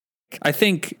I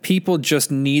think people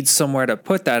just need somewhere to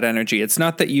put that energy. It's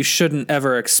not that you shouldn't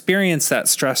ever experience that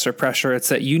stress or pressure. It's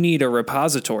that you need a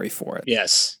repository for it.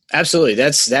 Yes, absolutely.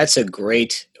 That's a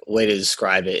great way to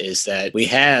describe it, is that we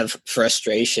have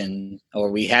frustration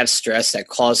or we have stress that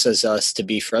causes us to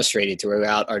be frustrated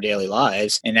throughout our daily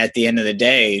lives. And at the end of the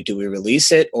day, do we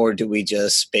release it, or do we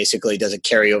just basically, does it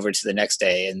carry over to the next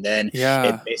day? And then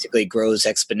it basically grows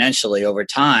exponentially over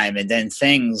time. And then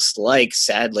things like,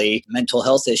 sadly, mental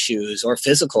health issues or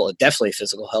definitely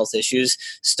physical health issues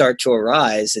start to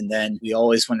arise. And then we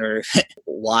always wonder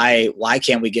why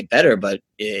can't we get better? But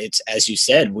it's, as you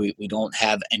said, we don't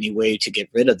have any way to get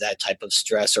rid of that type of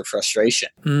stress or frustration.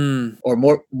 Or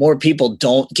more people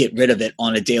don't get rid of it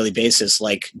on a daily basis,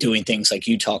 like doing things like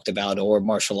you talked about, or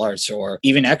martial arts, or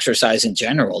even exercise in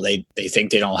general. They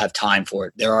think they don't have time for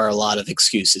it. There are a lot of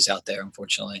excuses out there,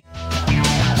 unfortunately.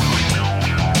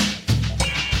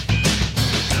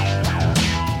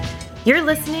 You're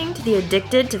listening to the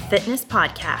Addicted to Fitness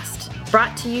podcast,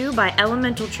 brought to you by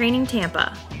Elemental Training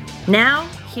Tampa. Now,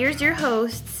 here's your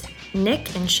hosts,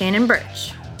 Nick and Shannon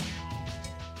Birch.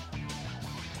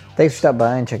 Thanks for stopping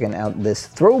by and checking out this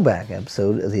throwback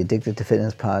episode of the Addicted to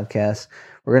Fitness podcast.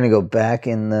 We're going to go back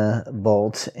in the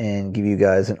vault and give you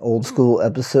guys an old school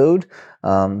episode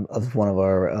of one of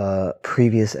our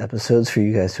previous episodes for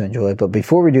you guys to enjoy. But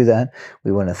before we do that,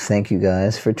 we want to thank you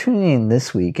guys for tuning in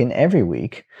this week and every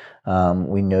week.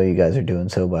 We know you guys are doing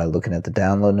so by looking at the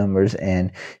download numbers,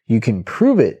 and you can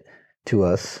prove it to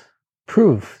us.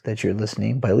 Prove that you're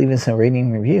listening by leaving us a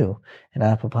rating and review in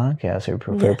Apple Podcasts or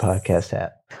preferred podcast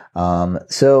app.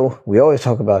 So we always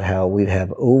talk about how we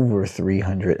have over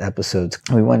 300 episodes.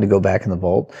 We wanted to go back in the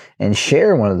vault and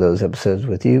share one of those episodes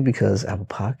with you because Apple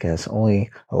Podcasts only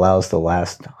allows the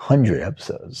last 100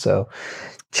 episodes. So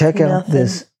check out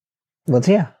this. What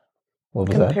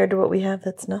was Compared to what we have,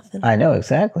 that's nothing. I know,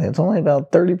 exactly. It's only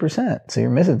about 30%. So you're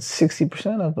missing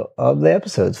 60% of the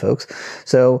episodes, folks.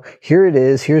 So here it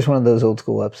is. Here's one of those old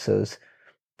school episodes.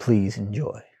 Please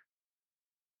enjoy.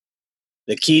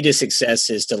 The key to success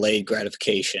is delayed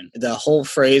gratification. The whole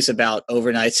phrase about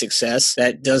overnight success,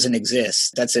 that doesn't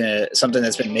exist. That's something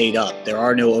that's been made up. There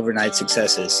are no overnight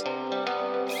successes.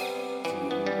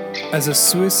 As a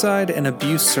suicide and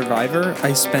abuse survivor,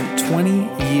 I spent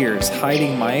 20 years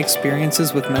hiding my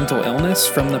experiences with mental illness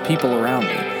from the people around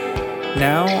me.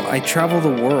 Now, I travel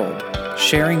the world,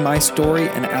 sharing my story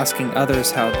and asking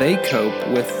others how they cope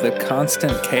with the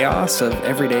constant chaos of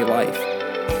everyday life.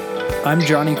 I'm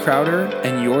Johnny Crowder,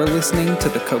 and you're listening to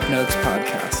the Coke Notes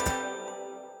Podcast.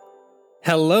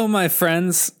 Hello, my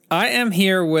friends. I am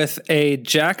here with a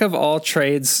jack of all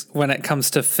trades when it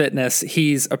comes to fitness.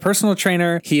 He's a personal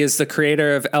trainer. He is the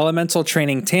creator of Elemental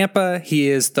Training Tampa. He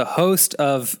is the host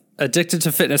of Addicted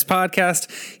to Fitness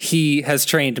podcast. He has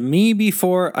trained me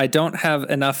before. I don't have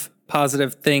enough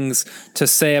positive things to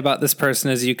say about this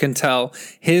person, as you can tell.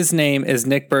 His name is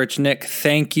Nick Birch. Nick,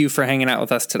 thank you for hanging out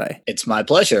with us today. It's my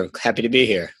pleasure. Happy to be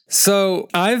here. So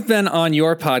I've been on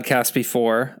your podcast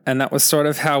before, and that was sort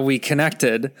of how we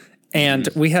connected. And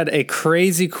we had a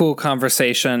crazy cool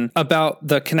conversation about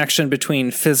the connection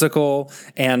between physical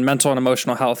and mental and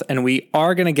emotional health. And we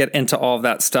are going to get into all of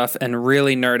that stuff and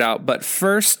really nerd out. But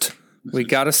first, we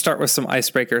got to start with some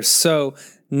icebreakers. So,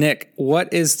 Nick,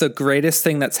 what is the greatest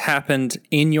thing that's happened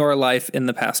in your life in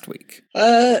the past week?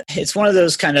 It's one of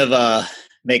those kind of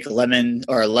make lemon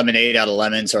or lemonade out of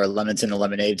lemons, or lemons in a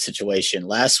lemonade situation.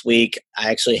 Last week, I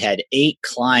actually had 8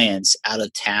 clients out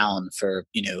of town for,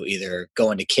 either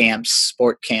going to camps,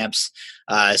 sport camps.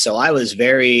 So I was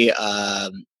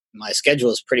my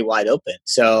schedule is pretty wide open.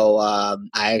 So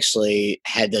I actually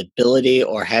had the ability,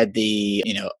 or had the,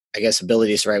 I guess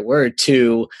ability is the right word,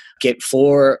 to get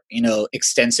 4,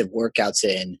 extensive workouts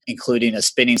in, including a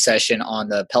spinning session on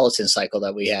the Peloton cycle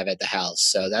that we have at the house.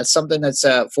 So that's something that's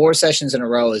 4 sessions in a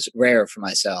row is rare for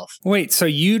myself. Wait, so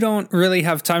you don't really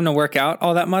have time to work out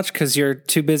all that much because you're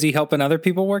too busy helping other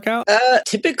people work out?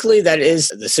 Typically that is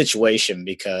the situation,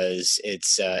 because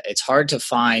it's hard to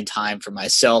find time for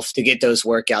myself to get those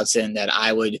workouts in that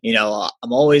I would,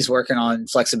 I'm always working on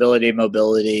flexibility and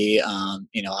mobility.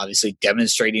 Obviously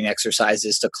demonstrating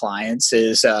exercises to clients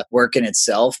is work in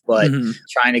itself, but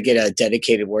trying to get a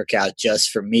dedicated workout just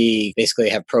for me, basically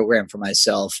have programmed for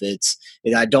myself,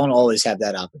 I don't always have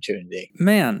that opportunity.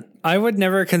 Man, I would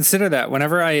never consider that.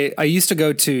 Whenever I used to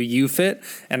go to UFit,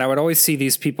 and I would always see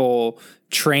these people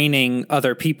training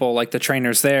other people, like the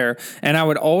trainers there. And I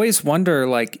would always wonder,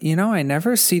 like, I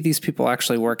never see these people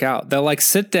actually work out. They'll like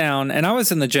sit down, and I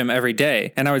was in the gym every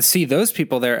day, and I would see those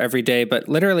people there every day, but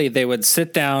literally they would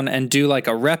sit down and do like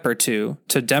a rep or two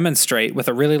to demonstrate with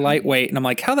a really light weight. And I'm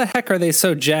like, how the heck are they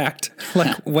so jacked?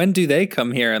 Like, when do they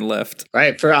come here and lift?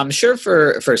 Right. I'm sure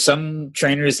for some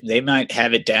trainers, they might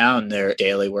have it down their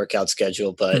daily workout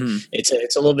schedule, but it's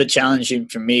a little bit challenging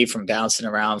for me from bouncing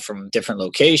around from different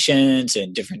locations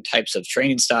and different types of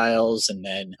training styles. And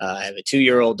then I have a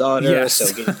 2-year-old daughter, Yes.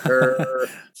 so getting her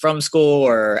from school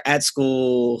or at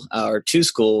school or to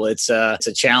school, it's a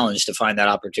challenge to find that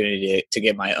opportunity to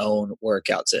get my own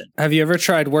workouts in. Have you ever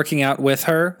tried working out with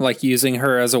her, like using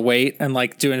her as a weight and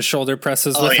like doing shoulder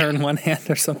presses with her in one hand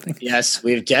or something? Yes,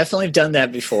 we've definitely done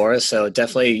that before. So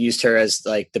definitely used her as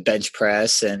like the bench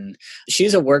press, and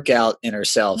she's a workout in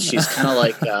herself. She's kind of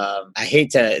like,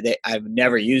 I've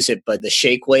never used it, but the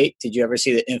shake weight. Did you ever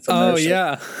see the infomercial? Oh,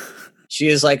 yeah. She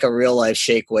is like a real life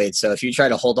shake weight. So if you try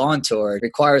to hold on to her, it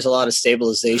requires a lot of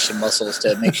stabilization muscles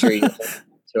to make sure you hold on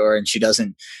to her and she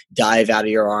doesn't dive out of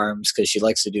your arms, because she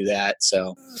likes to do that.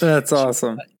 So that's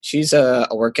awesome. She's a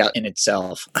workout in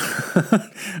itself.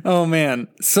 Oh, man.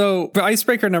 So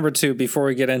icebreaker number 2, before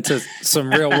we get into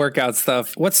some real workout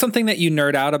stuff, what's something that you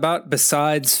nerd out about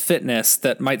besides fitness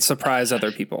that might surprise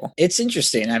other people? It's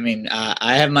interesting. I mean,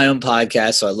 I have my own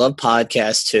podcast, so I love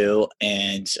podcasts too.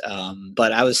 And,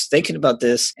 but I was thinking about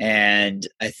this, and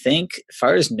I think as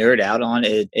far as nerd out on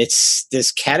it, it's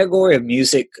this category of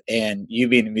music, and you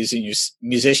being a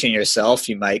musician yourself,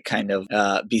 you might kind of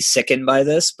be sickened by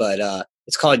this, but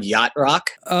it's called yacht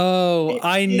rock. Oh,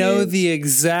 I know the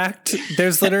exact.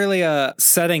 There's literally a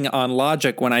setting on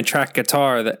Logic when I track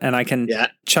guitar and I can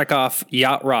check off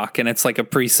yacht rock, and it's like a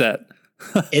preset.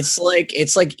 It's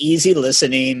like easy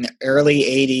listening, early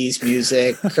 80s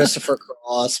music, Christopher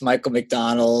Cross, Michael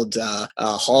McDonald,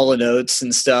 Hall & Oates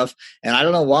and stuff. And I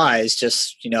don't know why. It's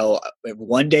just,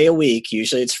 one day a week,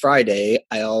 usually it's Friday,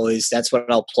 that's what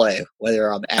I'll play,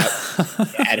 whether I'm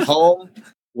at home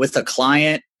with a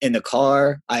client in the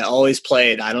car. I always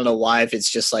play it. I don't know why, if it's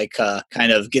just like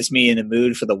kind of gets me in the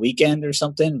mood for the weekend or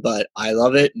something, but I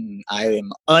love it, and I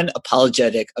am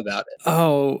unapologetic about it.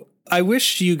 Oh, I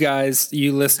wish you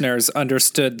listeners,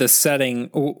 understood the setting.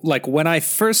 Like, when I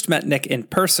first met Nick in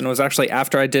person was actually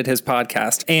after I did his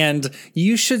podcast. And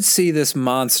you should see this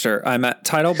monster. I'm at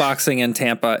Title Boxing in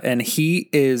Tampa, and he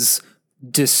is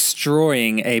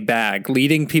destroying a bag,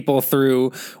 leading people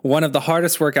through one of the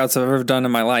hardest workouts I've ever done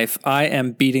in my life. I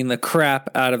am beating the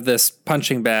crap out of this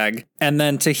punching bag. And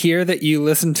then to hear that you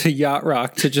listen to yacht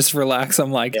rock to just relax,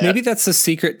 I'm like, maybe that's the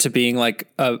secret to being like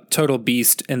a total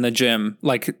beast in the gym.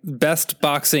 Like, best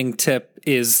boxing tip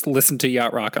is listen to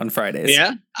yacht rock on Fridays.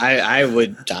 Yeah,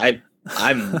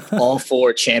 I'm all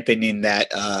for championing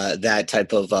that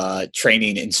type of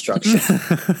training instruction.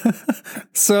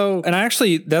 So, and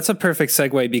that's a perfect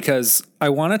segue, because I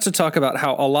wanted to talk about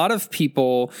how a lot of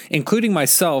people, including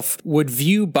myself, would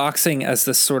view boxing as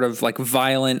this sort of like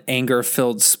violent,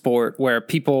 anger-filled sport where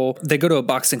they go to a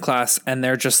boxing class and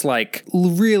they're just like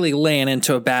really laying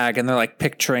into a bag, and they're like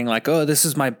picturing like, oh, this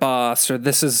is my boss, or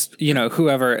this is,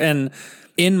 whoever. And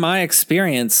in my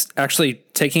experience, actually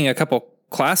taking a couple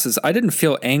classes, I didn't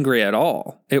feel angry at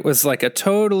all. It was like a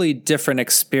totally different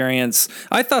experience.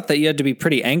 I thought that you had to be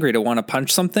pretty angry to want to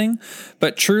punch something,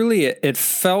 but truly it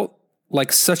felt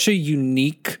like such a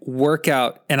unique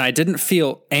workout, and I didn't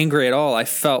feel angry at all. I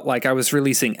felt like I was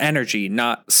releasing energy,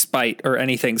 not spite or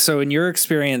anything. So in your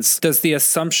experience, does the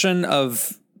assumption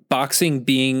of boxing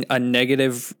being a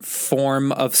negative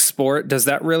form of sport, does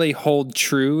that really hold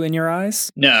true in your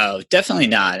eyes? No, definitely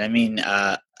not. I mean,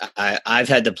 I've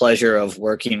had the pleasure of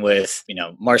working with,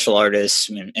 martial artists,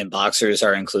 and boxers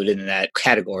are included in that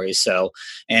category. So,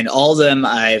 and all of them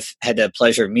I've had the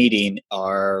pleasure of meeting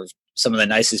are some of the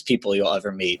nicest people you'll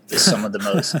ever meet. Some of the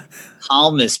most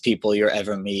calmest people you'll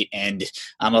ever meet. And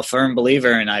I'm a firm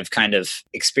believer, and I've kind of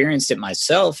experienced it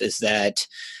myself, is that,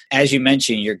 as you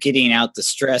mentioned, you're getting out the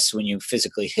stress when you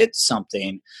physically hit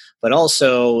something, but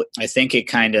also I think it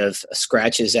kind of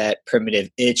scratches that primitive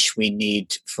itch we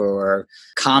need for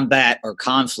combat or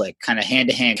conflict, kind of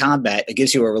hand-to-hand combat. It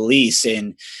gives you a release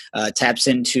and taps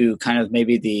into kind of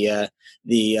maybe the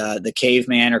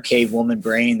caveman or cavewoman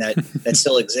brain that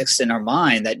still exists in our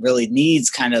mind, that really needs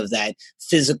kind of that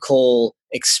physical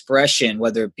expression,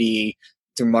 whether it be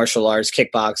through martial arts,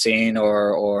 kickboxing,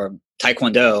 or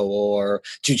taekwondo or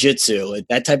jujitsu.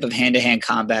 That type of hand-to-hand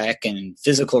combat and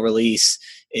physical release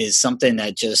is something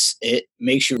that it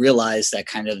makes you realize that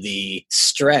kind of the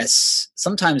stress,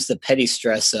 sometimes the petty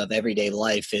stress of everyday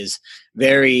life, is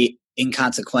very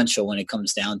inconsequential when it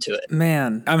comes down to it.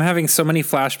 Man, I'm having so many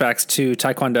flashbacks to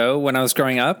Taekwondo when I was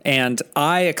growing up, and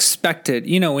I expected,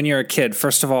 when you're a kid,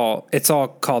 first of all, it's all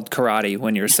called karate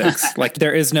when you're 6. Like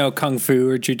there is no kung fu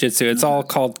or jujitsu. It's all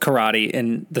called karate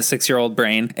in the 6-year-old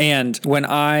brain. And when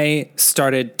I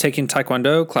started taking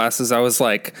Taekwondo classes, I was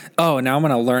like, oh, now I'm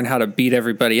going to learn how to beat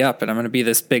everybody up, and I'm going to be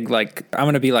this big, I'm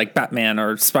going to be like Batman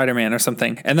or Spider-Man or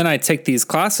something. And then I take these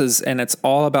classes, and it's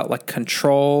all about like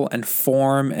control and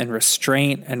form and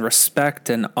restraint and respect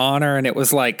and honor. And it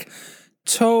was like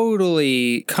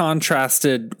totally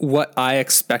contrasted what I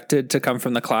expected to come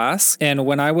from the class. And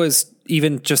when I was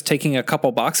even just taking a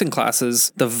couple boxing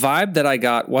classes, the vibe that I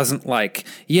got wasn't like,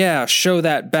 yeah, show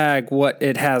that bag what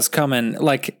it has coming.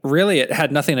 Like really, it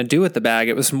had nothing to do with the bag.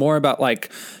 It was more about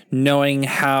like knowing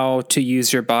how to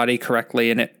use your body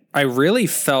correctly. And I really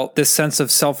felt this sense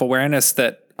of self-awareness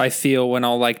that I feel when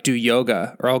I'll like do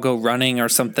yoga or I'll go running or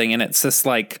something. And it's this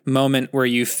like moment where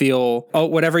you feel,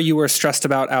 whatever you were stressed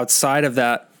about outside of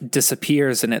that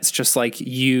disappears. And it's just like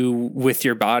you with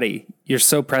your body. You're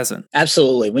so present.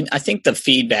 Absolutely. I think the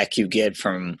feedback you get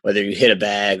from whether you hit a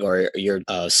bag or you're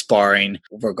sparring,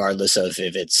 regardless of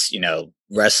if it's,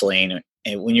 wrestling,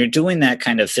 and when you're doing that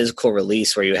kind of physical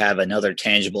release where you have another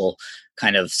tangible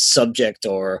kind of subject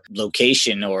or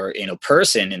location or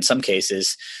person in some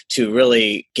cases to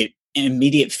really get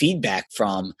immediate feedback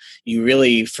from, you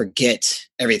really forget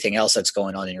everything else that's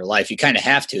going on in your life. You kind of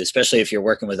have to, especially if you're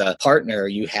working with a partner.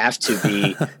 You have to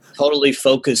be totally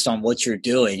focused on what you're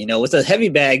doing. With a heavy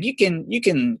bag, you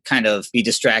can kind of be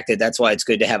distracted. That's why it's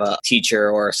good to have a teacher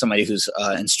or somebody who's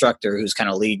an instructor who's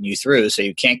kind of leading you through, so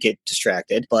you can't get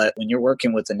distracted. But when you're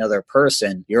working with another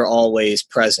person, you're always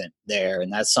present there,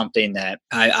 and that's something that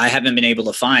I haven't been able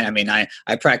to find. I mean, I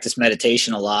practice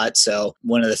meditation a lot, so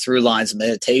one of the through lines of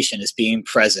meditation is being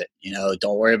present.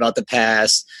 Don't worry about the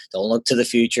past. Don't look to the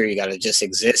future. You got to just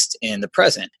exist in the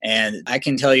present. And I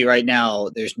can tell you right now,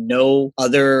 there's no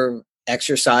other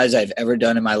exercise I've ever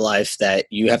done in my life that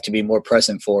you have to be more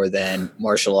present for than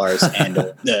martial arts and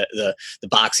the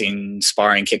boxing,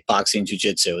 sparring, kickboxing,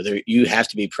 jiu-jitsu. You have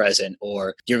to be present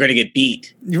or you're going to get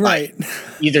beat. Right.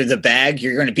 Either the bag,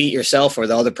 you're going to beat yourself, or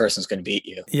the other person's going to beat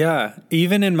you. Yeah.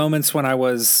 Even in moments when I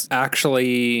was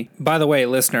actually, by the way,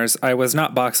 listeners, I was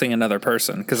not boxing another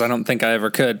person because I don't think I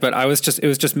ever could, but it was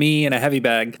just me in a heavy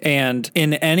bag. And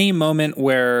in any moment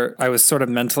where I was sort of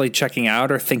mentally checking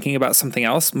out or thinking about something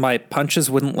else, my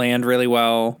punches wouldn't land really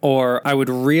well, or I would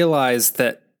realize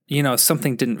that,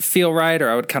 something didn't feel right, or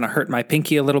I would kind of hurt my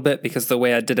pinky a little bit because of the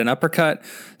way I did an uppercut.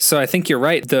 So I think you're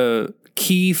right. The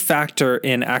key factor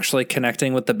in actually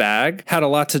connecting with the bag had a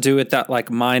lot to do with that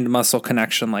like mind muscle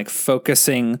connection, like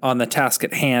focusing on the task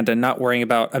at hand and not worrying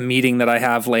about a meeting that I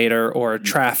have later or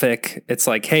traffic. It's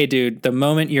like, hey dude, the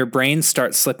moment your brain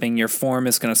starts slipping, your form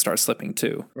is going to start slipping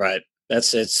too. Right.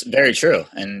 It's very true.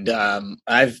 And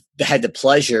I've had the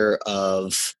pleasure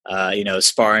of,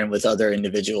 sparring with other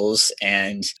individuals.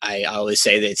 And I always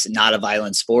say that it's not a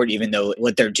violent sport, even though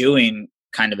what they're doing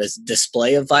kind of is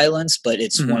display of violence, but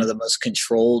it's one of the most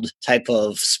controlled type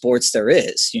of sports there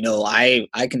is.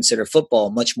 I consider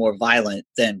football much more violent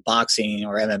than boxing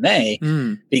or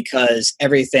MMA because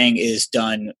everything is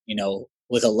done,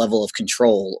 with a level of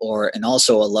control and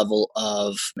also a level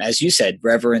of, as you said,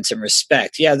 reverence and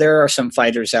respect. Yeah, there are some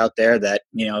fighters out there that,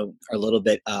 are a little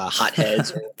bit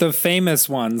hotheads. The famous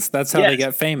ones. That's how they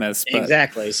get famous. But.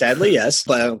 Exactly. Sadly, yes.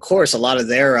 But of course, a lot of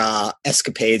their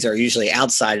escapades are usually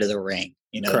outside of the ring.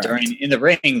 In the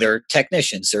ring, they're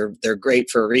technicians. They're great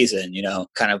for a reason.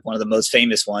 Kind of one of the most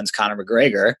famous ones, Conor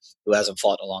McGregor, who hasn't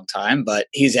fought in a long time, but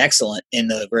he's excellent in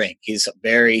the ring. He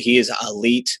is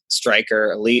elite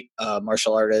striker, elite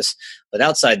martial artist. But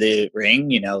outside the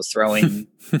ring,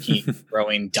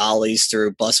 throwing dollies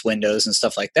through bus windows and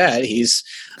stuff like that, he's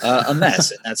a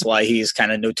mess, and that's why he's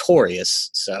kind of notorious.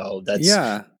 So that's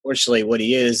unfortunately what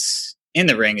he is. In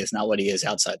the ring is not what he is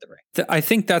outside the ring. I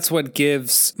think that's what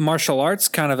gives martial arts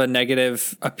kind of a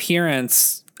negative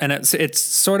appearance. And it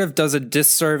sort of does a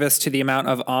disservice to the amount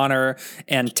of honor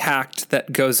and tact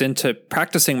that goes into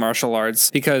practicing martial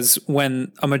arts, because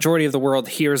when a majority of the world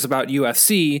hears about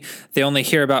UFC, they only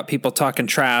hear about people talking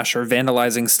trash or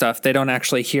vandalizing stuff. They don't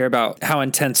actually hear about how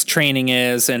intense training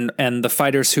is and the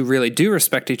fighters who really do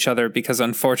respect each other, because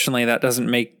unfortunately that doesn't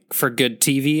make for good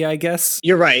TV, I guess.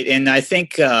 You're right, and I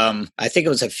think it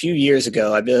was a few years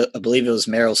ago. I believe it was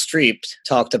Meryl Streep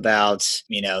talked about,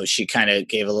 she kind of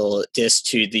gave a little diss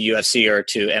to the UFC or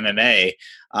to MMA.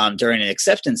 During an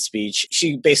acceptance speech,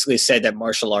 she basically said that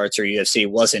martial arts or UFC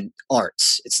wasn't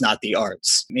arts. It's not the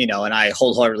arts, and I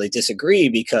wholeheartedly disagree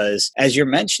because, as you're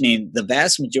mentioning, the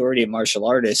vast majority of martial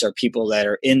artists are people that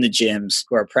are in the gyms,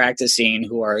 who are practicing,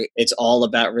 it's all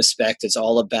about respect. It's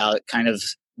all about kind of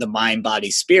the mind,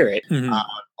 body, spirit. Mm-hmm.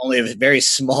 Only a very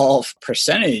small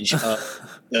percentage of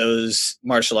those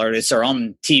martial artists are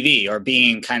on TV or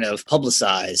being kind of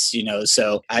publicized,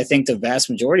 So I think the vast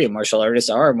majority of martial artists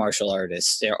are martial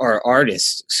artists. They are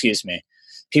artists, excuse me.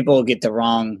 People get the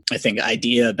wrong, I think,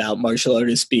 idea about martial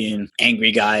artists being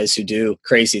angry guys who do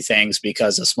crazy things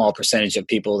because a small percentage of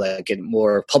people that get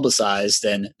more publicized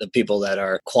than the people that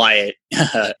are quiet,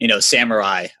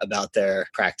 samurai about their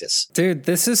practice. Dude,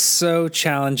 this is so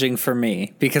challenging for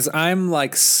me because I'm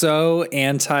like so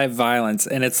anti-violence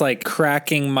and it's like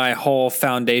cracking my whole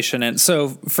foundation. And so,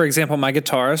 for example, my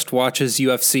guitarist watches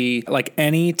UFC. Like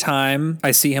any time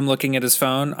I see him looking at his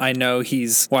phone, I know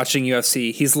he's watching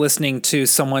UFC. He's listening to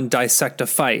someone dissect a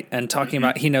fight and talking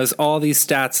about, he knows all these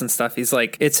stats and stuff. He's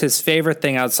like, it's his favorite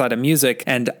thing outside of music.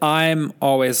 And I'm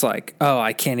always like, oh,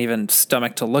 I can't even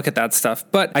stomach to look at that stuff.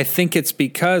 But I think it's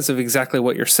because of exactly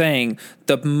what you're saying.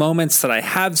 The moments that I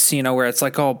have seen where it's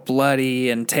like all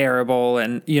bloody and terrible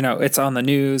and, it's on the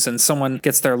news and someone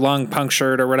gets their lung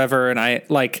punctured or whatever. And I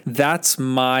like, that's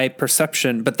my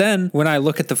perception. But then when I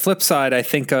look at the flip side, I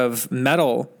think of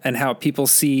metal and how people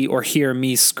see or hear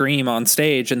me scream on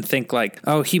stage and think like,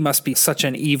 oh, he must be such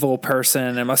an evil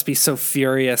person and must be so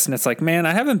furious. And it's like, man,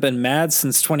 I haven't been mad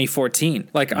since 2014.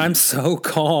 Like, I'm so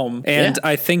calm. And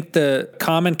I think the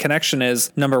common connection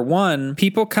is, number one,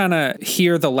 people kind of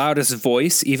hear the loudest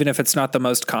voice, even if it's not the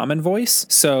most common voice.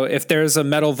 So if there's a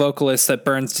metal vocalist that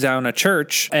burns down a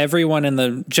church, everyone in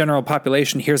the general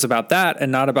population hears about that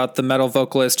and not about the metal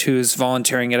vocalist who's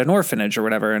volunteering at an orphanage or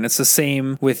whatever. And it's the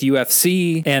same with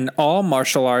UFC and all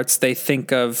martial arts. They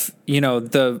think of,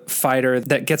 the fighter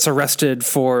that gets arrested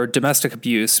for domestic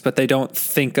abuse, but they don't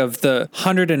think of the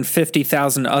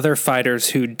 150,000 other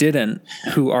fighters who didn't,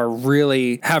 who are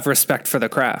really have respect for the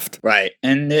craft. Right.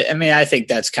 And I mean, I think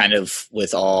that's kind of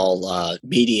with all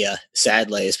media,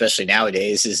 sadly, especially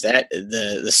nowadays, is that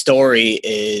the story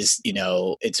is,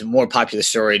 it's a more popular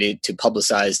story to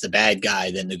publicize the bad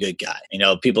guy than the good guy.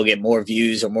 People get more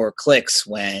views or more clicks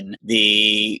when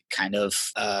the kind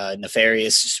of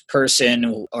nefarious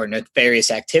person or nefarious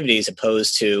activities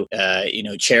opposed to,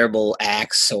 charitable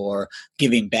acts or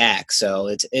giving back. So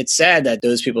it's sad that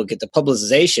those people get the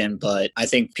publicization, but I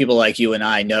think people like you and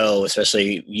I know,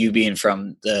 especially you being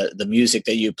from the music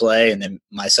that you play and then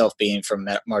myself being from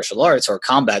martial arts or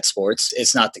combat sports,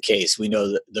 it's not the case. We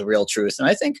know the real truth. And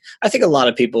I think a lot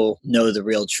of people know the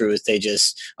real truth. They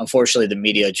just, unfortunately, the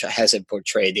media hasn't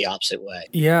portrayed the opposite way.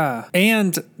 Yeah.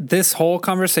 And this whole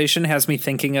conversation has me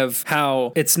thinking of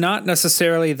how it's not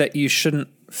necessarily that you shouldn't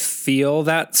feel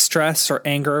that stress or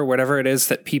anger or whatever it is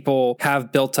that people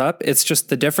have built up. It's just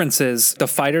the difference is the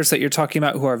fighters that you're talking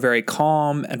about who are very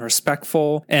calm and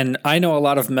respectful. And I know a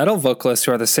lot of metal vocalists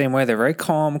who are the same way. They're very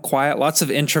calm, quiet, lots of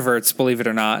introverts, believe it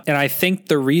or not. And I think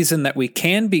the reason that we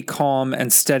can be calm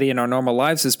and steady in our normal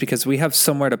lives is because we have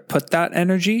somewhere to put that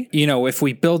energy. If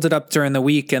we build it up during the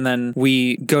week and then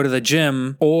we go to the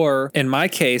gym, or in my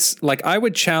case, like I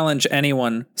would challenge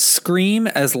anyone, scream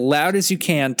as loud as you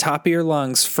can, top of your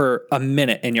lungs for a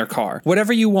minute in your car.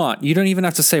 Whatever you want. You don't even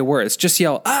have to say words. Just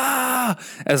yell, ah,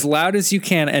 as loud as you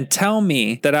can and tell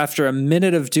me that after a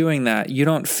minute of doing that, you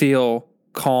don't feel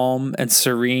calm and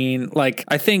serene. Like,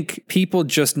 I think people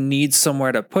just need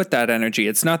somewhere to put that energy.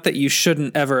 It's not that you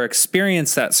shouldn't ever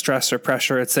experience that stress or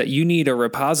pressure. It's that you need a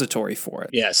repository for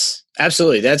it. Yes,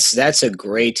 absolutely. That's a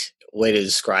great way to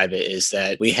describe it, is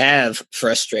that we have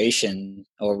frustration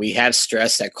or we have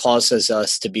stress that causes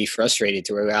us to be frustrated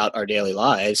throughout our daily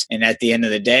lives. And at the end of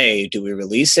the day, do we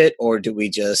release it or do we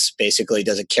just basically,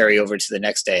 does it carry over to the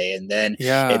next day? And then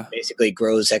it basically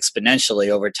grows exponentially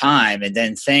over time. And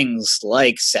then things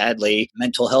like, sadly,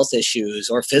 mental health issues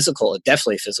or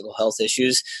definitely physical health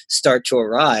issues start to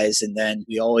arise. And then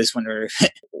we always wonder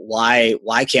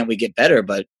why can't we get better?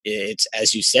 But it's,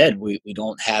 as you said, we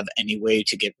don't have any way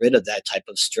to get rid of that type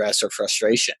of stress or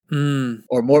frustration.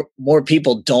 Or more people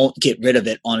people don't get rid of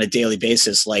it on a daily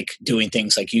basis, like doing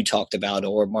things like you talked about,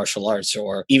 or martial arts,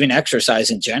 or even exercise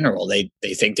in general. They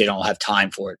think they don't have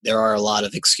time for it. There are a lot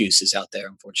of excuses out there,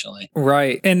 unfortunately.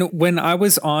 Right. And when I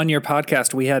was on your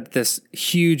podcast, we had this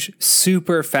huge,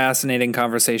 super fascinating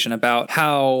conversation about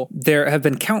how there have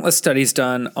been countless studies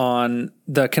done on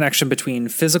the connection between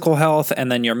physical health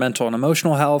and then your mental and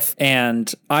emotional health.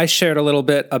 And I shared a little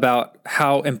bit about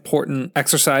how important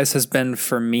exercise has been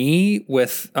for me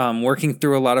with working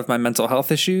through a lot of my mental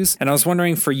health issues. And I was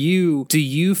wondering, for you, do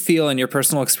you feel in your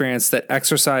personal experience that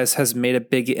exercise has made a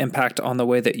big impact on the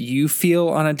way that you feel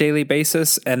on a daily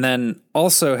basis? And then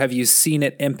also, have you seen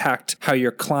it impact how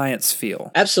your clients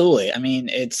feel? Absolutely. I mean,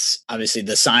 it's obviously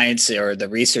the science or the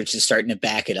research is starting to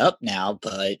back it up now,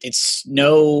 but it's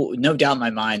no doubt in my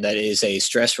mind that it is a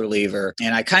stress reliever.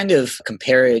 And I kind of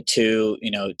compare it to,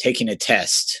 taking a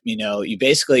test. You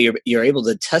basically, you're able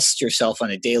to test yourself on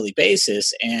a daily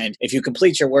basis. And if you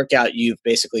complete your workout, you've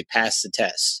basically passed the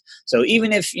test. So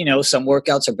even if, some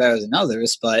workouts are better than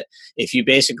others, but if you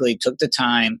basically took the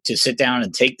time to sit down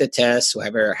and take the test,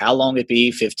 whatever, how long it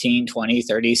be, 15, 20,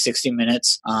 30, 60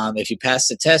 minutes. If you pass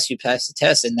the test, you pass the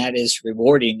test, and that is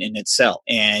rewarding in itself.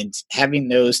 And having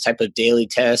those type of daily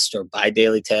tests or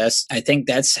bi-daily tests, I think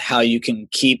that's how you can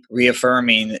keep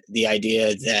reaffirming the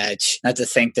idea that, not to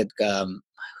think that,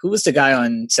 who was the guy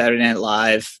on Saturday Night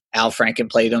Live? Al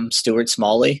Franken played him. Stuart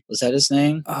Smalley, was that his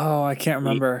name? Oh, I can't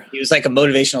remember. He was like a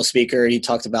motivational speaker. He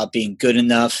talked about being good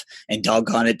enough and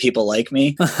doggone it, people like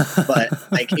me. But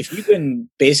like, if you can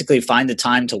basically find the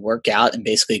time to work out and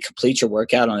basically complete your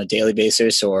workout on a daily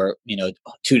basis, or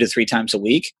 2 to 3 times a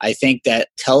week, I think that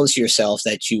tells yourself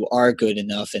that you are good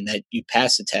enough and that you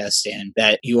pass the test and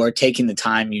that you are taking the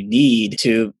time you need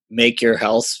to make your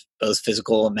health, both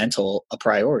physical and mental, a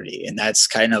priority. And that's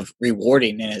kind of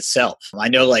rewarding in itself. I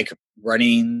know, like,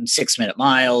 running 6-minute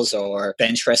miles or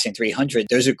bench pressing 300,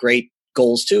 those are great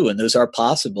goals too. And those are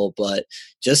possible. But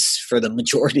just for the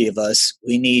majority of us,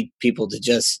 we need people to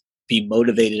just be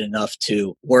motivated enough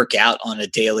to work out on a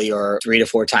daily or 3 to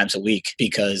 4 times a week,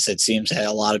 because it seems that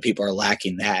a lot of people are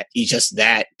lacking that. Just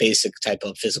that basic type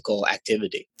of physical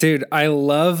activity. Dude, I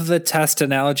love the test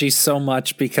analogy so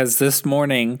much, because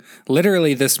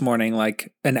literally this morning,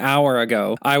 like an hour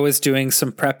ago, I was doing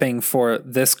some prepping for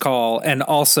this call. And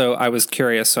also I was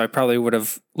curious, so I probably would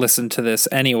have listened to this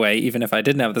anyway, even if I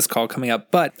didn't have this call coming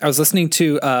up. But I was listening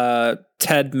to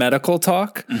TED Medical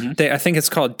Talk. Mm-hmm. I think it's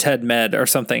called TED Med or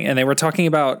something. And they were talking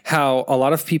about how a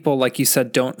lot of people, like you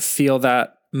said, don't feel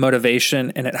that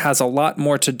motivation. And it has a lot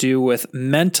more to do with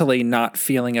mentally not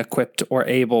feeling equipped or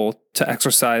able to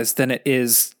exercise than it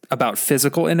is about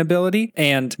physical inability.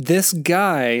 And this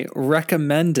guy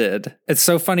recommended, it's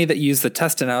so funny that you use the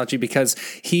test analogy, because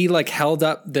he held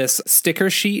up this sticker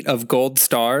sheet of gold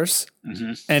stars.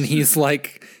 Mm-hmm. And he's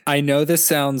like, I know this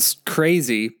sounds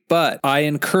crazy, but I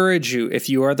encourage you, if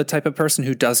you are the type of person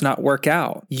who does not work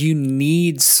out, you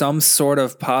need some sort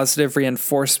of positive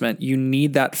reinforcement. You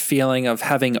need that feeling of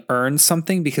having earned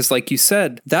something, because like you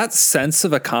said, that sense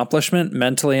of accomplishment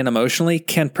mentally and emotionally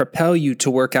can propel you to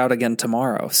work out again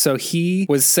tomorrow. So he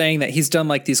was saying that he's done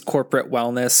these corporate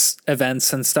wellness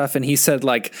events and stuff. And he said,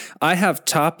 I have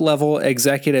top level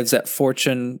executives at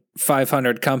Fortune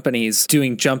 500 companies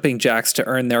doing jumping jacks to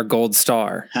earn their gold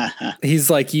star. He's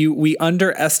like, we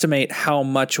underestimate how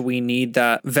much we need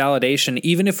that validation.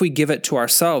 Even if we give it to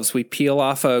ourselves, we peel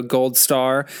off a gold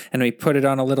star and we put it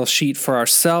on a little sheet for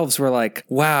ourselves. We're like,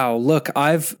 wow, look,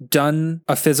 I've done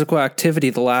a physical activity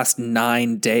the last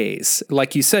 9 days.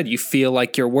 Like you said, you feel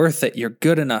like you're worth it. You're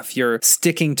good enough. You're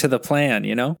sticking to the plan,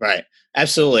 Right.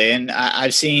 Absolutely. And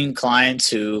I've seen clients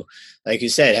who, like you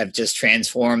said, have just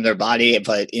transformed their body,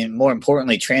 but more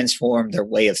importantly, transformed their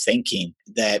way of thinking.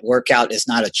 That workout is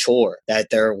not a chore, that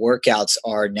their workouts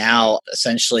are now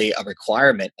essentially a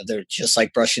requirement. They're just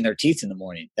like brushing their teeth in the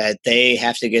morning, that they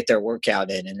have to get their workout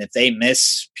in. And if they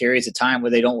miss periods of time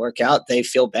where they don't work out, they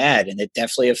feel bad. And it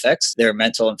definitely affects their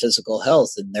mental and physical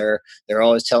health. And they're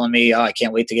always telling me, oh, I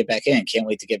can't wait to get back in, can't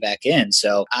wait to get back in.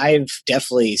 So I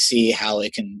definitely see how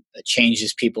it can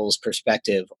changes people's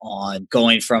perspective on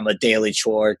going from a daily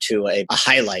chore to a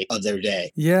highlight of their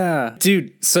day. Yeah.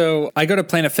 Dude, so I go to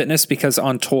Planet Fitness because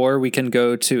on tour we can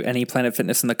go to any Planet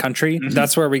Fitness in the country. Mm-hmm.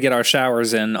 That's where we get our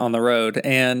showers in on the road.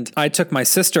 And I took my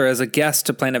sister as a guest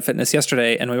to Planet Fitness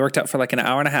yesterday, and we worked out for an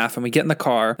hour and a half, and we get in the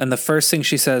car, and the first thing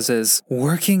she says is,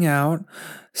 working out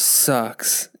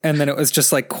sucks. And then it was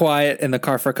just quiet in the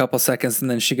car for a couple seconds,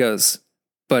 and then she goes,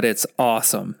 but it's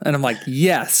awesome. And I'm like,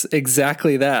 yes,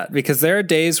 exactly that. Because there are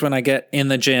days when I get in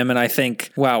the gym and I think,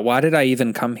 wow, why did I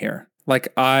even come here?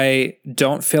 Like, I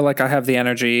don't feel like I have the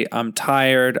energy. I'm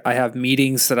tired. I have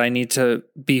meetings that I need to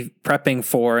be prepping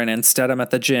for, and instead I'm at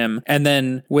the gym. And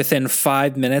then within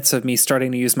 5 minutes of me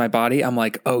starting to use my body, I'm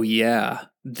like, oh yeah,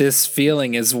 this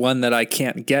feeling is one that I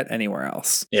can't get anywhere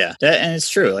else. Yeah, and it's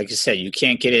true. Like you said, you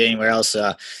can't get it anywhere else.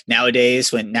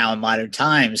 Nowadays, now in modern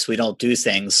times, we don't do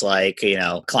things like,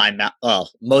 climb.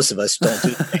 Well, most of us don't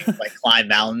do things like climb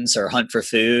mountains or hunt for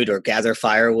food or gather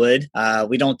firewood.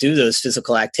 We don't do those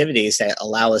physical activities that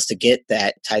allow us to get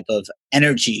that type of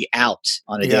energy out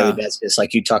on a daily basis.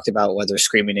 Like you talked about, whether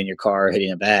screaming in your car or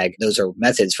hitting a bag, those are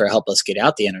methods for help us get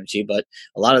out the energy. But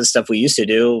a lot of the stuff we used to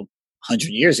do 100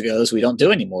 years ago we don't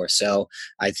do anymore. So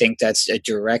I think that's a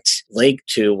direct link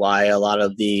to why a lot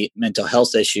of the mental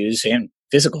health issues and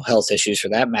physical health issues, for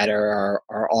that matter,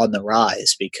 are on the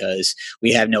rise, because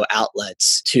we have no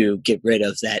outlets to get rid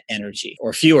of that energy,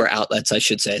 or fewer outlets, I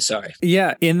should say. Sorry.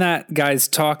 Yeah. In that guy's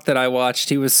talk that I watched,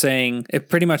 he was saying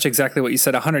pretty much exactly what you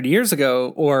said. 100 years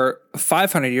ago, or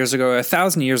 500 years ago, or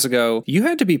 1,000 years ago, you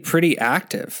had to be pretty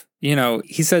active.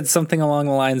 He said something along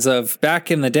the lines of, back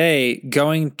in the day,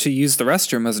 going to use the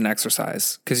restroom was an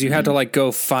exercise, because you had to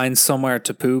go find somewhere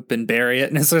to poop and bury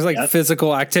it. And so there's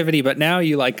physical activity. But now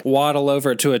you waddle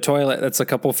over to a toilet that's a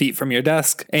couple feet from your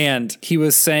desk. And he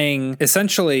was saying,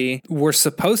 essentially, we're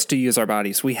supposed to use our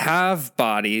bodies. We have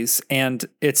bodies, and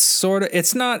it's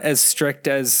not as strict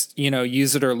as,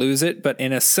 use it or lose it. But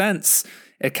in a sense,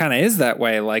 it kind of is that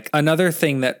way. Like, another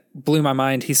thing that blew my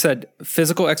mind, he said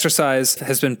physical exercise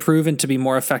has been proven to be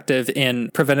more effective in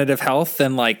preventative health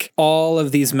than all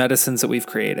of these medicines that we've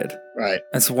created. Right.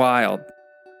 That's wild.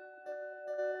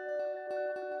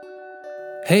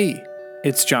 Hey,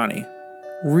 it's Johnny.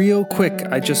 Real quick,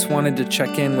 I just wanted to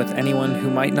check in with anyone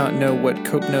who might not know what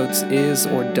Cope Notes is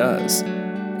or does.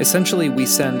 Essentially, we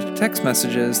send text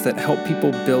messages that help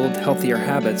people build healthier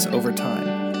habits over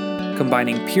time.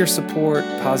 Combining peer support,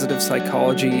 positive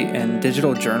psychology, and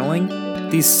digital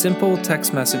journaling, these simple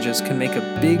text messages can make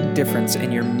a big difference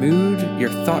in your mood,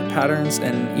 your thought patterns,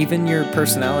 and even your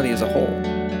personality as a whole.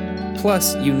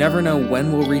 Plus, you never know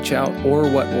when we'll reach out or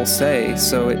what we'll say,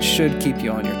 so it should keep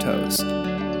you on your toes.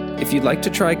 If you'd like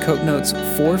to try Cope Notes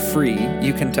for free,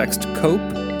 you can text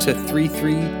COPE to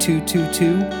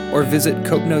 33222 or visit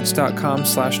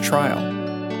copenotes.com/trial.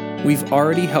 We've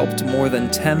already helped more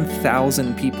than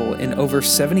 10,000 people in over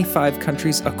 75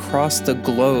 countries across the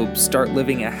globe start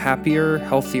living a happier,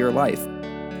 healthier life.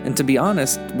 And to be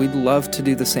honest, we'd love to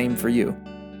do the same for you.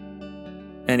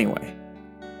 Anyway,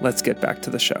 let's get back to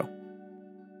the show.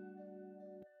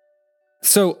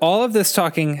 So all of this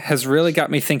talking has really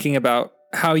got me thinking about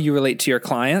how you relate to your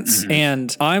clients. Mm-hmm.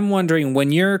 And I'm wondering,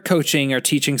 when you're coaching or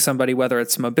teaching somebody, whether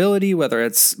it's mobility, whether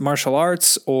it's martial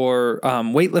arts or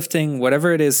weightlifting,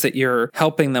 whatever it is that you're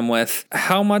helping them with,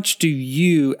 how much do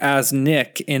you as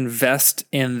Nick invest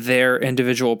in their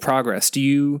individual progress? Do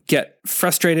you get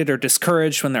frustrated or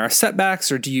discouraged when there are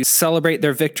setbacks, or do you celebrate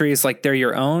their victories like they're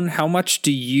your own? How much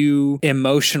do you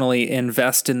emotionally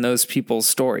invest in those people's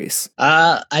stories?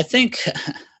 I think...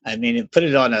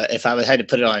 if I had to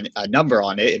put it on a number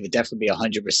on it, it would definitely be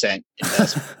 100%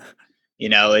 investment.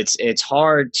 It's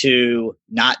hard to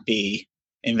not be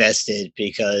invested,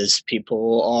 because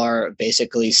people are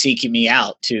basically seeking me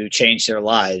out to change their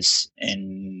lives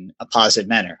in a positive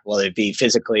manner, whether it be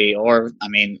physically or,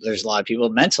 there's a lot of people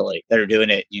mentally that are doing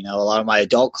it. A lot of my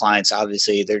adult clients,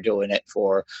 obviously, they're doing it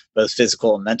for both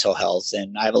physical and mental health.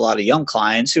 And I have a lot of young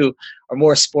clients who are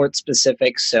more sport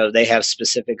specific, so they have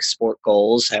specific sport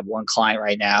goals. I have one client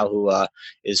right now who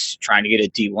is trying to get a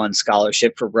D1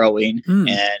 scholarship for rowing, and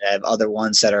I have other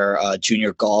ones that are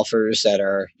junior golfers that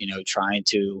are trying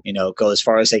to go as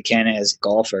far as they can as a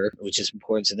golfer, which is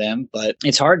important to them. But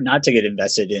it's hard not to get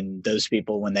invested in those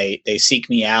people when they seek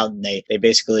me out, and they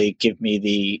basically give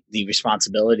me the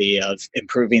responsibility of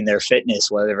improving their fitness,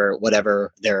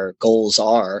 whatever their goals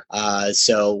are.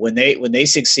 So when they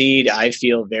succeed, I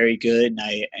feel very good. And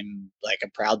I am like a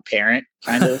proud parent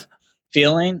kind of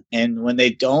feeling. And when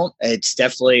they don't, it's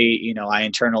definitely, I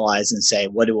internalize and say,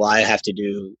 what do I have to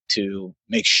do to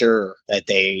make sure that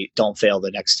they don't fail the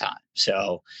next time?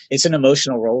 So it's an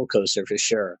emotional roller coaster for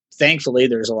sure. Thankfully,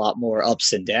 there's a lot more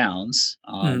ups and downs,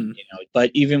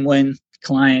 but even when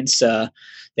clients,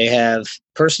 they have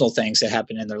personal things that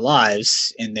happen in their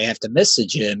lives and they have to miss the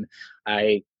gym,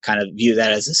 I kind of view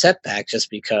that as a setback just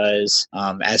because,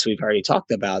 as we've already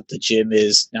talked about, the gym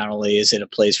is not only is it a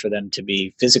place for them to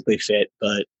be physically fit,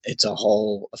 but it's a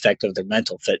whole effect of their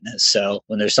mental fitness. So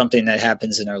when there's something that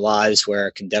happens in their lives where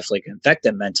it can definitely affect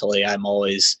them mentally, I'm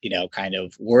always, kind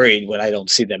of worried when I don't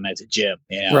see them at the gym.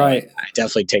 Right. I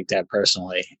definitely take that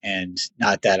personally, and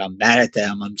not that I'm mad at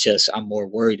them. I'm more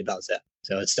worried about them.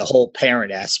 So it's the whole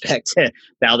parent aspect.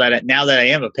 now that I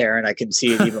am a parent, I can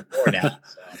see it even more now.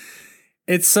 So.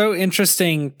 It's so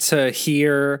interesting to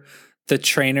hear the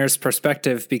trainer's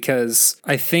perspective, because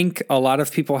I think a lot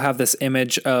of people have this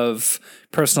image of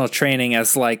personal training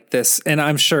as like this, and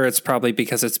I'm sure it's probably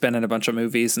because it's been in a bunch of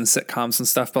movies and sitcoms and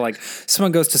stuff, but like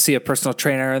someone goes to see a personal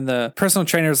trainer and the personal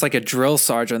trainer is like a drill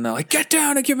sergeant and they're like, get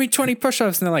down and give me 20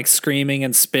 push-ups, and they're like screaming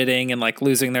and spitting and like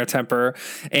losing their temper.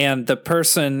 And the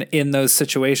person in those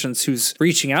situations who's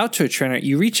reaching out to a trainer,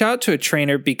 you reach out to a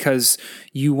trainer because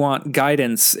you want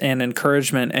guidance and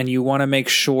encouragement, and you want to make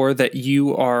sure that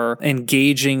you are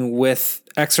engaging with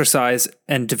exercise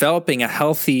and developing a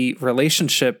healthy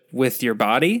relationship with your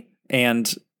body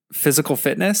and physical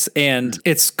fitness. And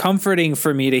it's comforting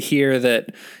for me to hear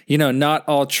that, not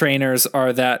all trainers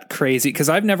are that crazy, because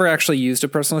I've never actually used a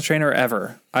personal trainer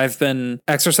ever. I've been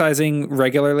exercising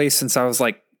regularly since I was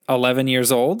like 11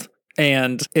 years old,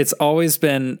 and it's always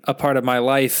been a part of my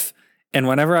life. And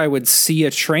whenever I would see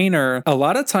a trainer, a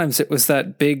lot of times it was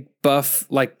that big, buff,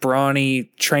 like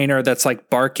brawny trainer that's like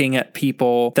barking at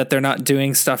people that they're not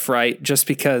doing stuff right, just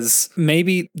because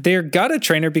maybe they're got a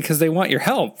trainer because they want your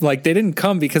help. Like they didn't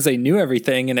come because they knew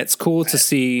everything. And it's cool to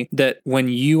see that when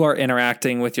you are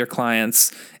interacting with your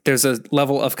clients, there's a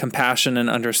level of compassion and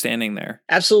understanding there.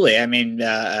 Absolutely. I mean,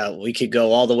 we could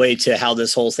go all the way to how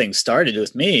this whole thing started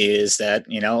with me is that,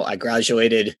 I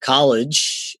graduated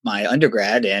college, my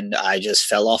undergrad, and I just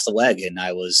fell off the wagon.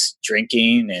 I was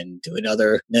drinking and doing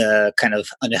other kind of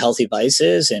unhealthy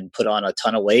vices and put on a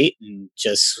ton of weight, and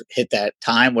just hit that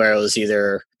time where it was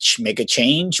either make a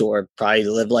change or probably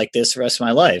live like this the rest of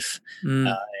my life. And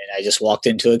I just walked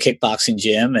into a kickboxing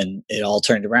gym and it all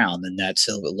turned around. And that's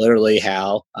literally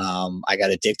how I got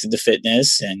addicted to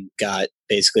fitness and got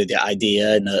basically the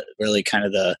idea and really kind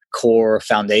of the core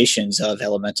foundations of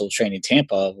Elemental Training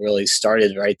Tampa really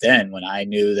started right then, when I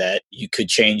knew that you could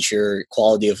change your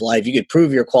quality of life. You could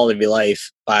improve your quality of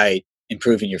life by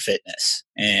improving your fitness.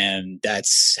 And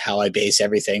that's how I base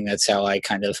everything. That's how I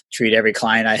kind of treat every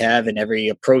client I have, and every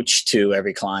approach to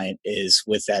every client is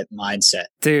with that mindset.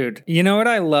 Dude, you know what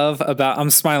I love about, I'm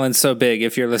smiling so big.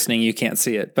 If you're listening, you can't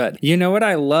see it, but you know what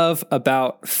I love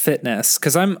about fitness?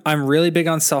 Cause I'm really big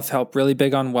on self-help, really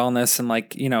big on wellness and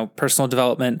like, personal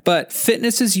development, but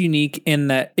fitness is unique in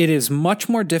that it is much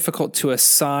more difficult to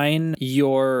assign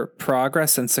your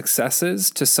progress and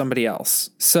successes to somebody else.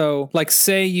 So like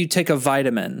say you take a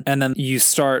vitamin and then you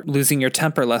start losing your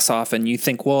temper less often. You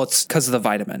think, well, it's because of the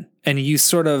vitamin. And you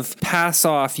sort of pass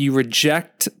off, you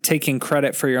reject taking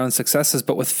credit for your own successes.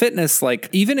 But with fitness, like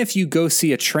even if you go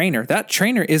see a trainer, that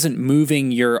trainer isn't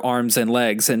moving your arms and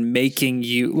legs and making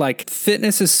you, like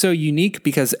fitness is so unique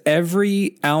because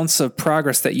every ounce of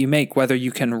progress that you make, whether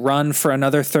you can run for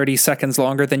another 30 seconds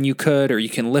longer than you could, or you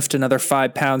can lift another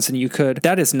 5 pounds than you could,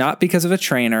 that is not because of a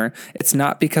trainer. It's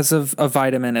not because of a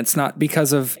vitamin. It's not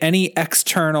because of any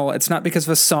external, it's not because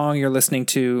of a song you're listening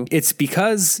to. It's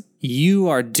because you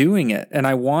are doing it. And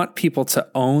I want people to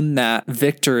own that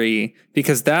victory,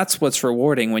 because that's what's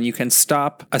rewarding, when you can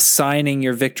stop assigning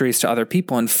your victories to other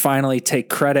people and finally take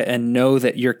credit and know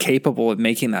that you're capable of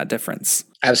making that difference.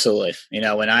 Absolutely.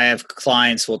 When I have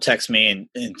clients will text me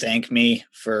and thank me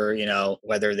for,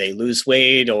 whether they lose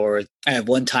weight, or I have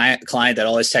one client that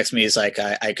always texts me is like,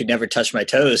 I could never touch my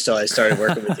toes till I started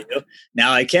working with you.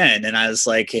 Now I can. And I was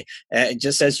like,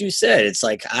 just as you said, it's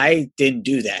like, I didn't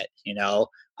do that.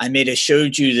 I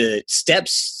showed you the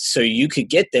steps so you could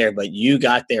get there, but you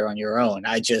got there on your own.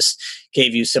 I just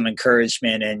gave you some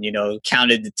encouragement and,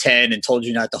 counted to 10 and told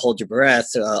you not to hold your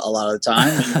breath a lot of the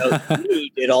time. You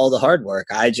did all the hard work.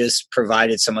 I just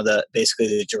provided some of basically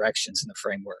the directions and the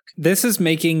framework. This is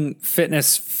making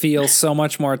fitness feel so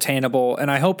much more attainable. And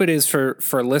I hope it is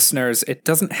for listeners. It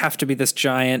doesn't have to be this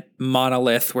giant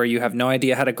monolith where you have no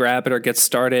idea how to grab it or get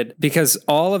started, because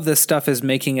all of this stuff is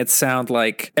making it sound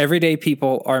like everyday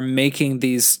people are making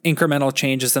these incremental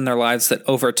changes in their lives that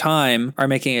over time are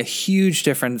making a huge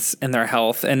difference in their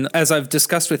health. And as I've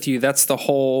discussed with you, that's the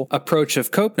whole approach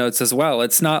of Cope Notes as well.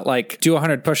 It's not like do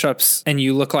 100 push-ups and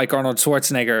you look like Arnold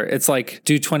Schwarzenegger. It's like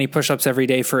do 20 push-ups every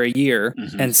day for a year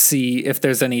and see if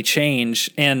there's any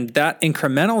change. And that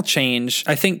incremental change,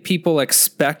 I think people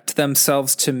expect expect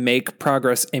themselves to make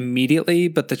progress immediately,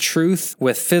 but the truth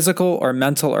with physical or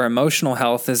mental or emotional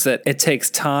health is that it takes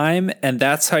time, and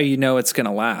that's how you know it's going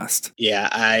to last. Yeah,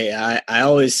 I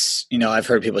always, I've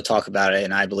heard people talk about it,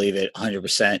 and I believe it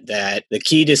 100% that the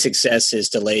key to success is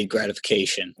delayed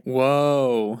gratification.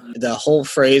 Whoa. The whole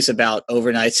phrase about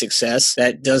overnight success,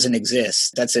 that doesn't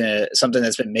exist. That's something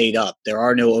that's been made up. There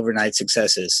are no overnight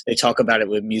successes. They talk about it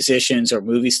with musicians or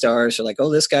movie stars. They're like,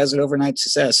 oh, this guy's an overnight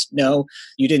success. No,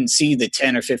 you didn't see the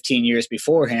 10 or 15 years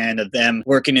beforehand of them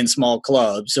working in small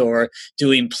clubs or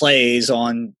doing plays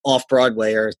on off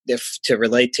Broadway, or to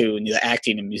relate to the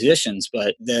acting and musicians.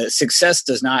 But the success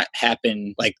does not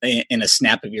happen like in a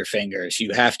snap of your fingers.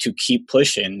 You have to keep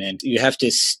pushing, and you have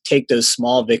to take those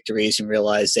small victories and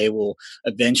realize they will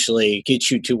eventually get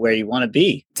you to where you want to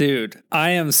be. Dude,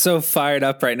 I am so fired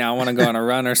up right now. I want to go on a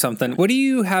run or something. What do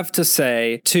you have to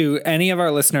say to any of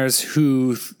our listeners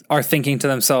who are thinking to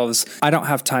themselves, I don't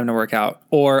have time to work out,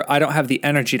 or I don't have the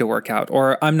energy to work out,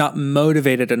 or I'm not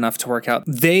motivated enough to work out?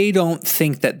 They don't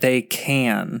think that they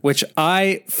can, which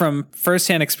I, from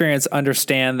firsthand experience,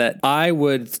 understand that I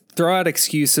would throw out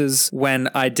excuses when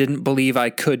I didn't believe I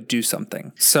could do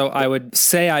something. So I would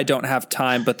say I don't have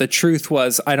time, but the truth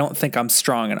was I don't think I'm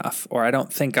strong enough, or I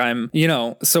don't think I'm,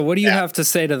 so what do you have to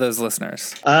say to those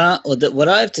listeners? What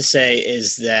I have to say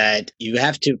is that you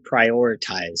have to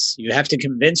prioritize. You have to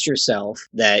convince yourself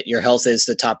that your health is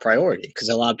the top priority, because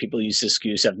a lot of people use the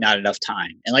excuse of not enough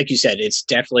time. And like you said, it's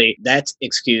definitely, that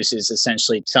excuse is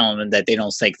essentially telling them that they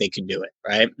don't think they can do it,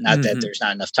 right? Not that there's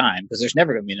not enough time, because there's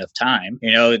never going to be enough time.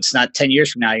 It's not 10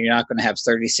 years from now, you're not going to have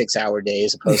 36-hour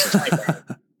days opposed to 24.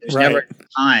 There's never enough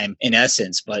time in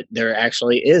essence, but there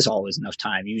actually is always enough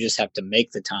time. You just have to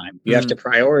make the time. You have to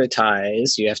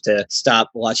prioritize. You have to stop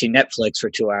watching Netflix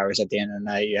for 2 hours at the end of the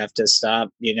night. You have to stop,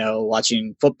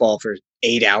 watching football for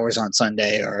 8 hours on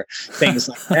Sunday or things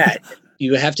like that.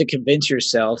 You have to convince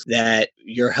yourself that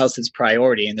your health is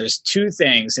priority. And there's two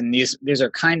things, and these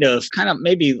are kind of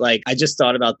maybe like, I just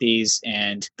thought about these.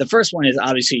 And the first one is,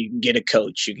 obviously you can get a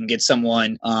coach. You can get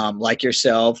someone like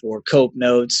yourself, or Cope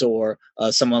Notes, or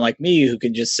someone like me who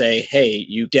can just say, hey,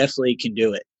 you definitely can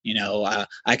do it.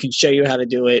 I can show you how to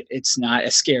do it. It's not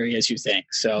as scary as you think.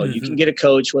 So you can get a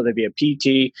coach, whether it be a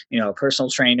PT, a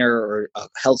personal trainer, or a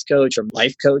health coach or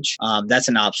life coach. That's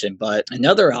an option. But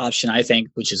another option, I think,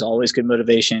 which is always good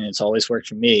motivation, it's always worked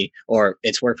for me, or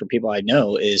it's worked for people I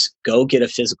know, is go get a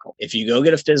physical. If you go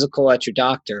get a physical at your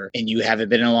doctor and you haven't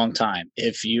been in a long time,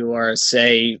 if you are,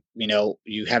 say,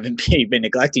 you haven't been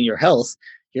neglecting your health,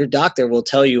 your doctor will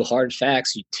tell you hard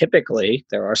facts. Typically,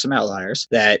 there are some outliers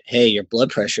that, hey, your blood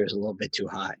pressure is a little bit too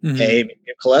high. Hey, maybe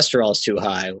your cholesterol is too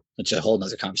high, which is a whole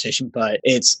nother conversation, but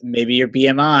it's maybe your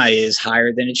BMI is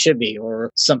higher than it should be,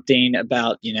 or something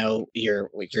about, your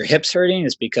hips hurting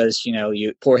is because,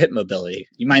 you poor hip mobility.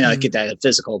 You might not get that in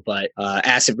physical, but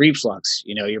acid reflux,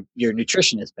 your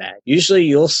nutrition is bad. Usually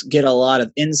you'll get a lot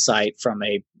of insight from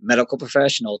a medical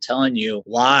professional telling you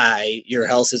why your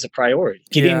health is a priority.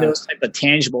 Getting those type of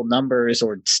tangible numbers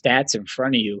or stats in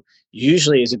front of you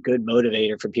usually is a good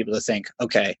motivator for people to think,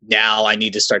 okay, now I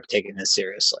need to start taking this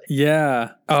seriously.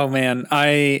 Yeah. Oh man,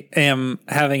 I am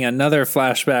having another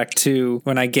flashback to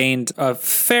when I gained a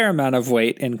fair amount of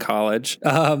weight in college.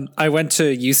 I went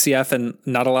to UCF and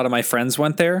not a lot of my friends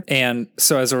went there. And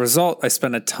so as a result, I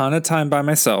spent a ton of time by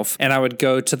myself, and I would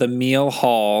go to the meal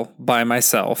hall by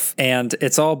myself, and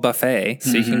it's all buffet.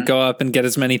 So you can go up and get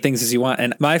as many things as you want.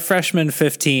 And my freshman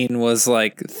 15 was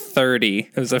like 30.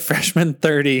 It was a freshman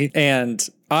 30. And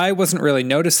I wasn't really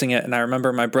noticing it. And I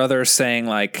remember my brother saying,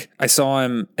 like, I saw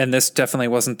him, and this definitely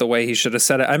wasn't the way he should have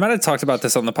said it. I might have talked about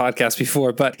this on the podcast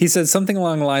before, but he said something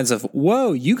along the lines of,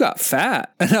 whoa, you got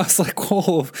fat. And I was like,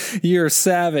 whoa, you're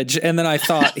savage. And then I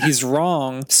thought, he's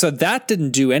wrong. So that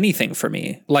didn't do anything for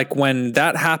me. Like, when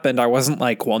that happened, I wasn't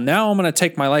like, well, now I'm going to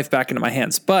take my life back into my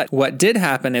hands. But what did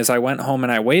happen is I went home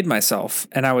and I weighed myself,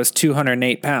 and I was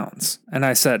 208 pounds. And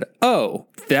I said, oh,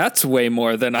 that's way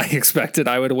more than I expected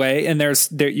I would weigh. And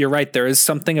you're right. There is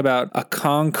something about a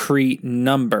concrete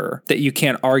number that you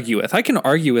can't argue with. I can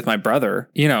argue with my brother,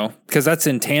 because that's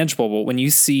intangible. But when you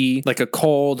see like a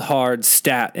cold, hard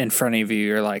stat in front of you,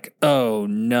 you're like, oh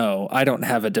no, I don't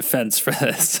have a defense for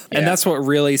this. Yeah. And that's what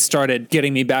really started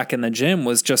getting me back in the gym,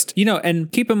 was just,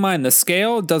 and keep in mind, the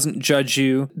scale doesn't judge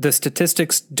you. The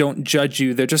statistics don't judge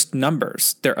you. They're just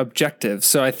numbers. They're objective.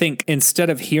 So I think instead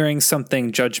of hearing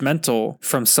something judgmental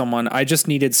from someone, I just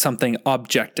needed something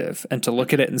objective, and to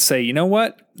look at it and say, you know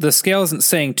what? The scale isn't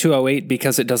saying 208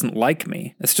 because it doesn't like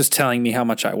me. It's just telling me how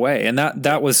much I weigh. And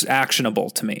that was actionable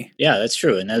to me. Yeah, that's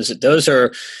true. And those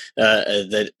are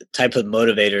the type of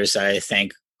motivators that I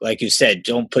think like you said,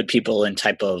 don't put people in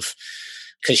type of,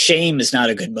 because shame is not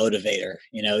a good motivator.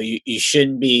 You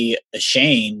shouldn't be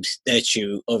ashamed that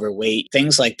you overweight.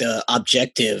 Things like the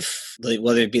objective,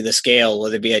 whether it be the scale,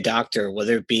 whether it be a doctor,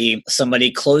 whether it be somebody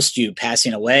close to you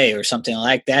passing away or something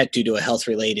like that due to a health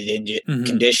related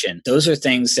condition. Those are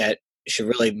things that should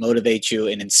really motivate you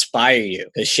and inspire you,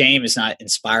 because shame is not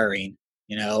inspiring.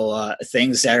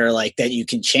 Things that are like that you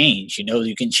can change.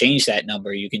 You can change that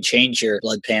number. You can change your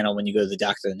blood panel when you go to the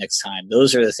doctor the next time.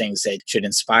 Those are the things that should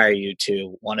inspire you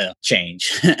to want to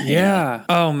change. Yeah.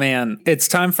 Oh, man. It's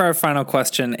time for our final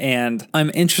question, and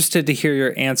I'm interested to hear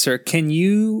your answer. Can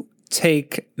you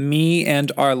take me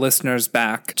and our listeners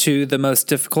back to the most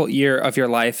difficult year of your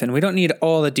life? And we don't need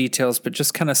all the details, but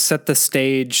just kind of set the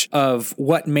stage of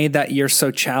what made that year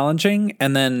so challenging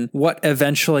and then what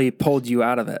eventually pulled you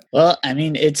out of it. Well, I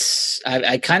mean,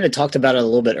 I kind of talked about it a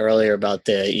little bit earlier about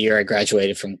the year I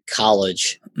graduated from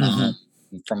college.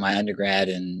 From my undergrad,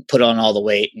 and put on all the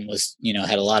weight and was,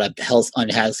 had a lot of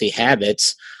unhealthy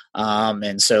habits.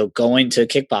 And so going to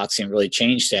kickboxing really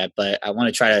changed that, but I want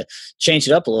to try to change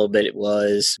it up a little bit. It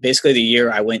was basically the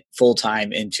year I went full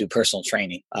time into personal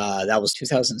training. That was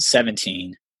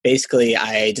 2017. Basically,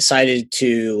 I decided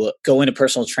to go into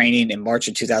personal training in March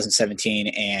of 2017.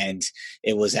 And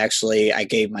it was actually, I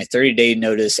gave my 30-day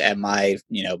notice at my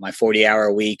 40-hour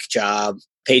a week job,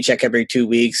 paycheck every 2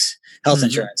 weeks, health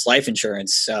insurance, life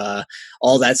insurance,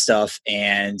 all that stuff.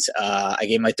 And I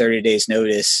gave my 30 days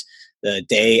notice the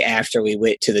day after we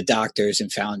went to the doctors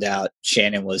and found out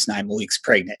Shannon was 9 weeks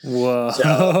pregnant.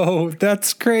 Whoa,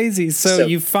 that's crazy. So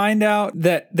you find out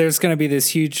that there's going to be this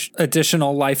huge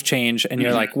additional life change, and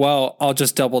you're like, well, I'll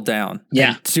just double down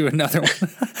and do another one.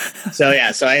 So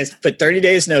I put 30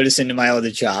 days notice into my other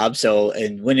job.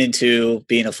 And went into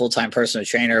being a full-time personal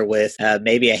trainer with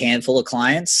maybe a handful of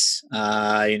clients,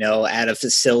 at a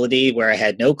facility where I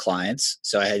had no clients.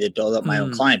 So I had to build up my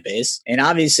own client base. And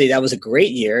obviously that was a great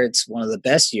year. It's one of the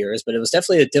best years, but it was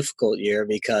definitely a difficult year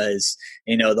because,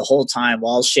 the whole time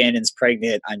while Shannon's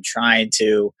pregnant, I'm trying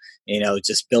to,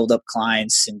 just build up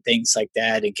clients and things like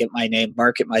that and get my name,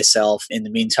 market myself. In the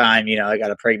meantime, I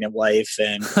got a pregnant wife,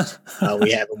 and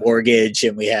we have a mortgage,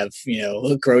 and we have,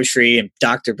 grocery and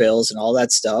doctor bills and all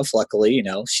that stuff. Luckily,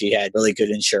 she had really good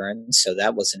insurance, so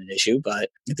that wasn't an issue. But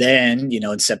then,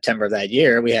 in September of that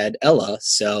year, we had Ella.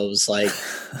 So it was like,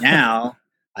 now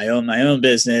I own my own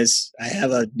business. I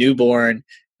have a newborn,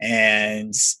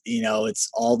 and, it's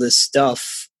all this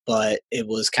stuff. But it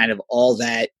was kind of all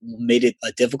that made it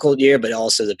a difficult year, but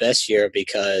also the best year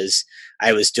because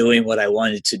I was doing what I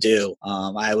wanted to do.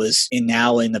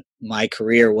 My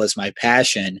career was my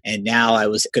passion. And now I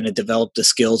was going to develop the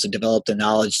skills and develop the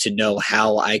knowledge to know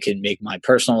how I can make my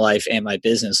personal life and my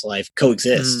business life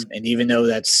coexist. And even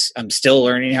though I'm still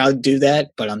learning how to do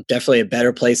that, but I'm definitely a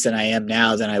better place than I am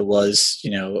now than I was,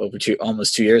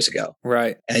 almost 2 years ago.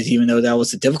 Right. And even though that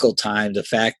was a difficult time, the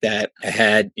fact that I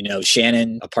had,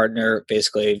 Shannon, a partner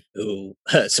basically who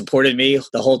supported me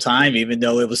the whole time, even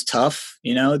though it was tough,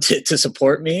 to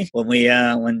support me when we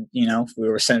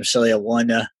were essentially a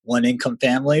one income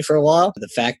family for a while. The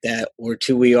fact that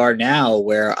we are now,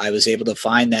 where I was able to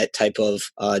find that type of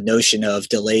notion of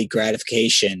delayed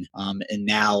gratification, and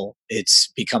now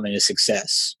it's becoming a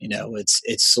success.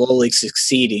 It's slowly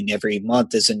succeeding. Every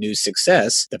month is a new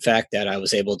success. The fact that I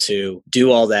was able to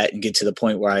do all that and get to the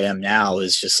point where I am now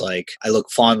is just like, I look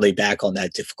fondly back on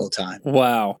that difficult time.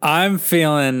 Wow. I'm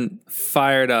feeling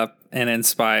fired up and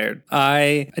inspired.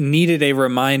 I needed a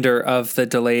reminder of the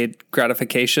delayed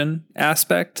gratification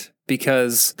aspect,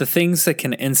 because the things that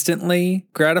can instantly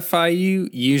gratify you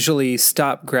usually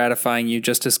stop gratifying you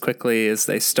just as quickly as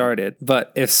they started.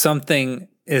 But if something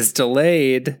is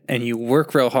delayed and you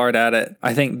work real hard at it,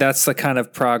 I think that's the kind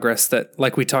of progress that,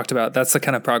 like we talked about, that's the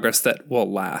kind of progress that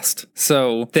will last.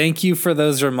 So thank you for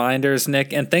those reminders,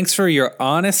 Nick, and thanks for your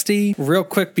honesty. Real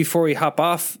quick before we hop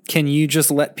off, can you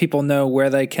just let people know where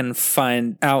they can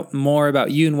find out more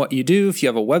about you and what you do? If you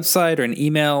have a website or an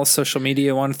email, social media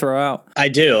you want to throw out? I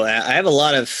do. I have a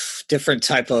lot of different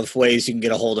type of ways you can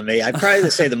get a hold of me. I'd probably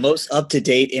say the most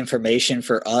up-to-date information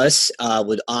for us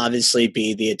would obviously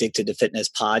be the Addicted to Fitness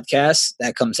podcast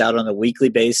that comes out on a weekly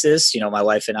basis. My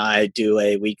wife and I do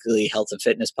a weekly health and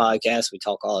fitness podcast. We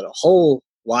talk about a whole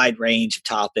wide range of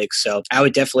topics. So I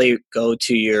would definitely go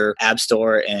to your app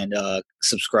store and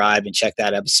subscribe and check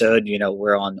that episode.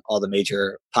 We're on all the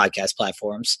major podcast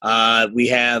platforms. We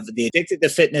have the Addicted to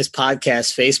Fitness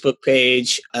podcast Facebook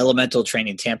page, Elemental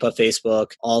Training Tampa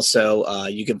Facebook. Also,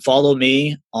 you can follow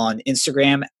me on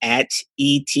Instagram at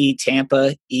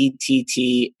ETTampa,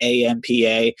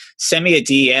 ETTAMPA. Send me a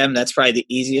DM. That's probably the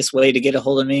easiest way to get a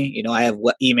hold of me. I have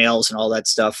emails and all that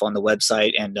stuff on the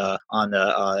website and on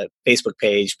the Facebook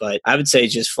page, but I would say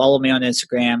just follow me on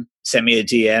Instagram, send me a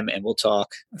DM, and we'll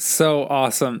talk. So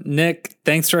awesome. Nick,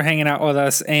 thanks for hanging out with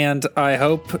us, and I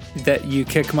hope that you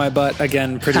kick my butt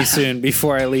again pretty soon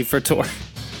before I leave for tour.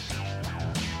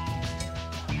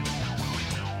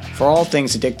 For all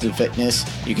things Addicted to Fitness,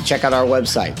 you can check out our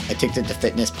website,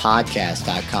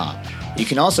 addictedtofitnesspodcast.com. You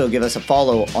can also give us a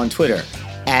follow on Twitter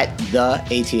at the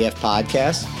ATF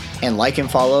Podcast, and like and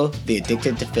follow the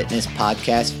Addicted to Fitness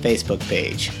Podcast Facebook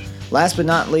page. Last but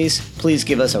not least, please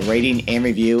give us a rating and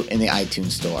review in the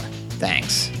iTunes store.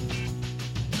 Thanks.